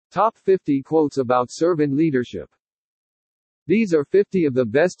Top 50 quotes about servant leadership. These are 50 of the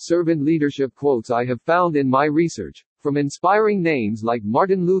best servant leadership quotes I have found in my research, from inspiring names like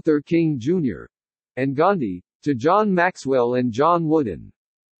Martin Luther King Jr. and Gandhi, to John Maxwell and John Wooden.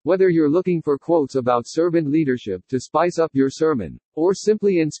 Whether you're looking for quotes about servant leadership to spice up your sermon, or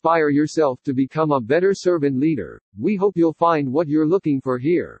simply inspire yourself to become a better servant leader, we hope you'll find what you're looking for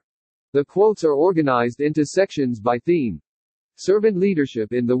here. The quotes are organized into sections by theme: servant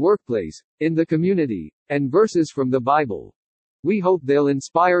leadership in the workplace, in the community, and verses from the Bible. We hope they'll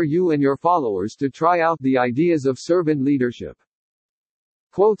inspire you and your followers to try out the ideas of servant leadership.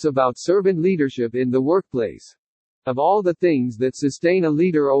 Quotes about servant leadership in the workplace. Of all the things that sustain a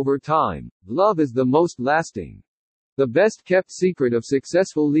leader over time, love is the most lasting. The best kept secret of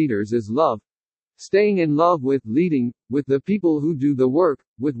successful leaders is love. Staying in love with leading, with the people who do the work,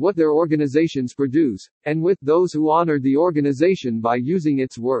 with what their organizations produce, and with those who honor the organization by using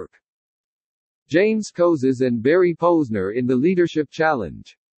its work. James Kouzes and Barry Posner in The Leadership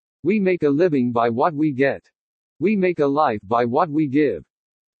Challenge. We make a living by what we get. We make a life by what we give.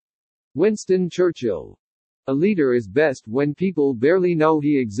 Winston Churchill. A leader is best when people barely know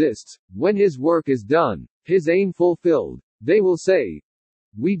he exists. When his work is done, his aim fulfilled, they will say,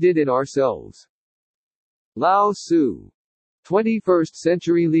 "We did it ourselves." Lao Tzu. 21st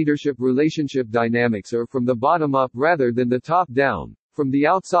century leadership relationship dynamics are from the bottom up rather than the top down, from the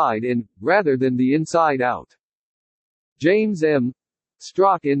outside in, rather than the inside out. James M.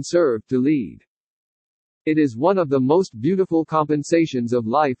 Strock in Serve to Lead. It is one of the most beautiful compensations of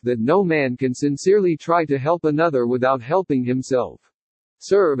life that no man can sincerely try to help another without helping himself.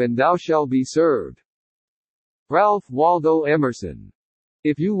 Serve and thou shalt be served. Ralph Waldo Emerson.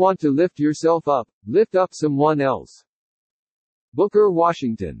 If you want to lift yourself up, lift up someone else. Booker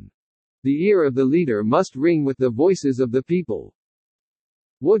Washington. The ear of the leader must ring with the voices of the people.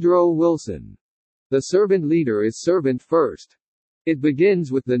 Woodrow Wilson. The servant leader is servant first. It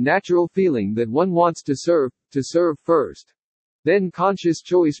begins with the natural feeling that one wants to serve first. Then conscious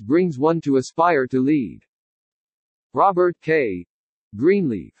choice brings one to aspire to lead. Robert K.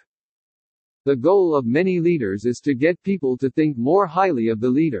 Greenleaf. The goal of many leaders is to get people to think more highly of the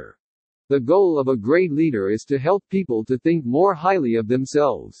leader. The goal of a great leader is to help people to think more highly of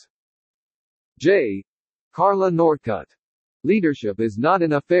themselves. J. Carla Northcutt. Leadership is not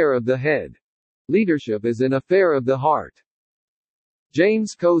an affair of the head. Leadership is an affair of the heart.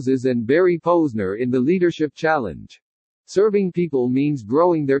 James Kouzes and Barry Posner in The Leadership Challenge. Serving people means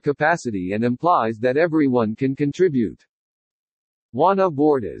growing their capacity and implies that everyone can contribute. Juana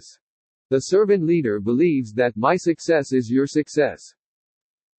Bordas. The servant leader believes that my success is your success.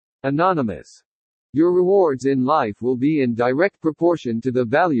 Anonymous. Your rewards in life will be in direct proportion to the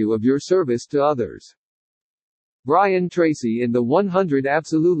value of your service to others. Brian Tracy in The 100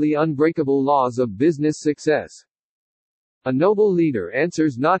 Absolutely Unbreakable Laws of Business Success. A noble leader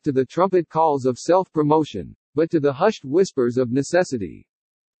answers not to the trumpet calls of self-promotion, but to the hushed whispers of necessity.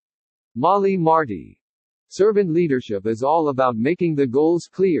 Molly Marty. Servant leadership is all about making the goals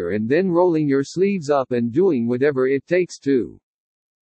clear and then rolling your sleeves up and doing whatever it takes to